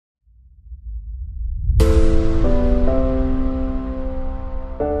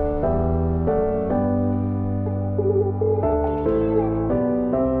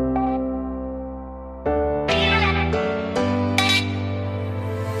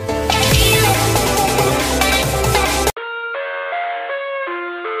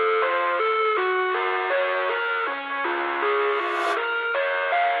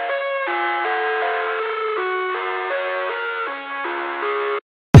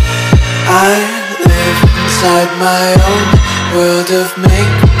I live inside my own world of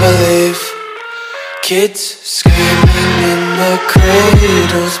make-believe. Kids screaming in the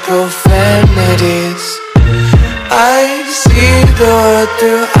cradles, profanities. I see the world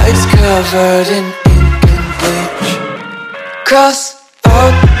through eyes covered in ink and bleach. Cross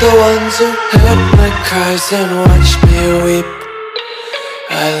out the ones who heard my cries and watched me weep.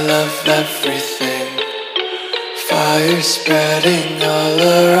 I love everything. Fire spreading all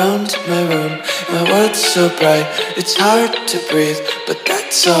around my room. My world's so bright, it's hard to breathe, but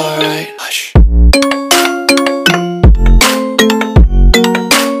that's alright. Hush.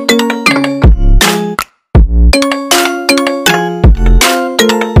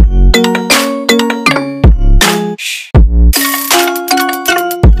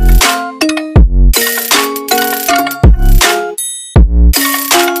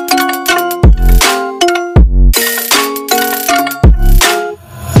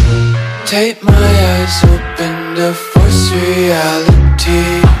 Tape my eyes open to force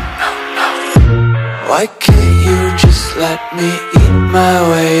reality. Why can't you just let me eat my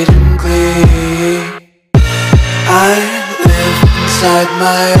weight in glee? I live inside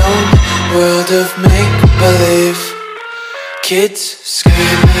my own world of make-believe. Kids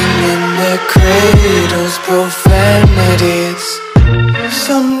screaming in their cradles, profanities.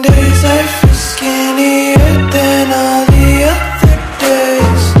 Some days I feel skinnier than all the other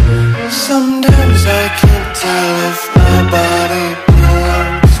days. Sometimes I can't tell if my body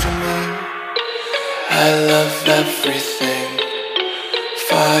belongs to me. I love everything.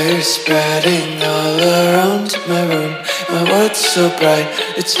 Fire spreading all around my room. My world's so bright,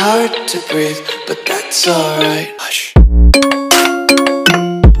 it's hard to breathe, but that's alright. Hush.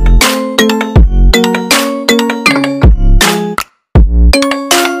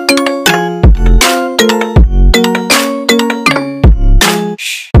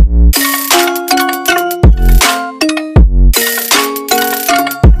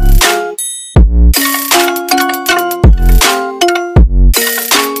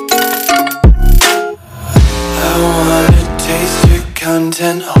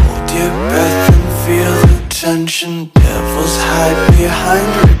 Content, hold your breath and feel the tension. Devils hide behind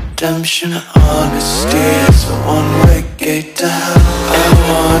redemption. Honesty is a one-way gate to hell. I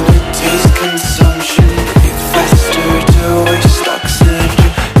wanna taste consumption. Breathe faster to waste oxygen.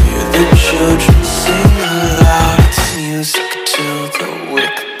 Hear the children sing aloud. It's music till the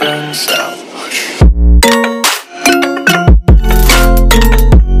wick burns out.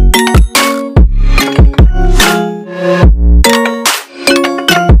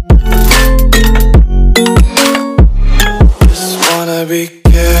 Be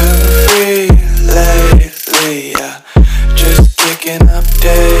carefree lately, yeah. Just picking up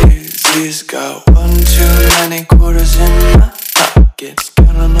daisies. Got one too many quarters in my pockets.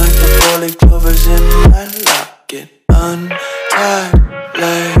 Counting like the 4-leaf clovers in my locket. Untied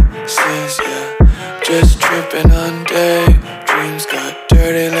laces, yeah. Just tripping on daydreams. Got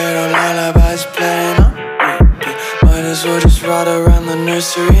dirty little lullabies playing on repeat. Might as well just ride around the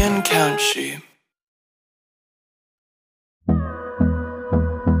nursery and count sheep.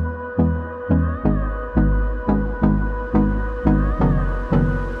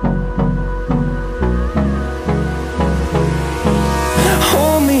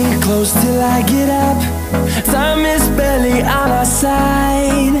 Close till I get up. Time is barely on our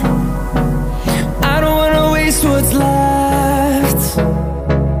side. I don't wanna waste what's left.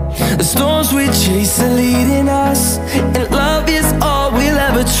 The storms we chase are leading us, and love is all we'll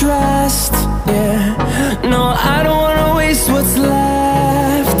ever trust. Yeah, no, I don't wanna waste what's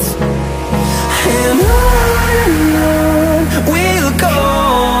left. And on we'll go,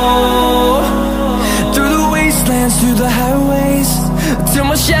 through the wastelands, through the highways, till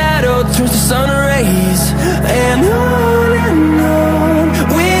my shadow turns to sun rays. And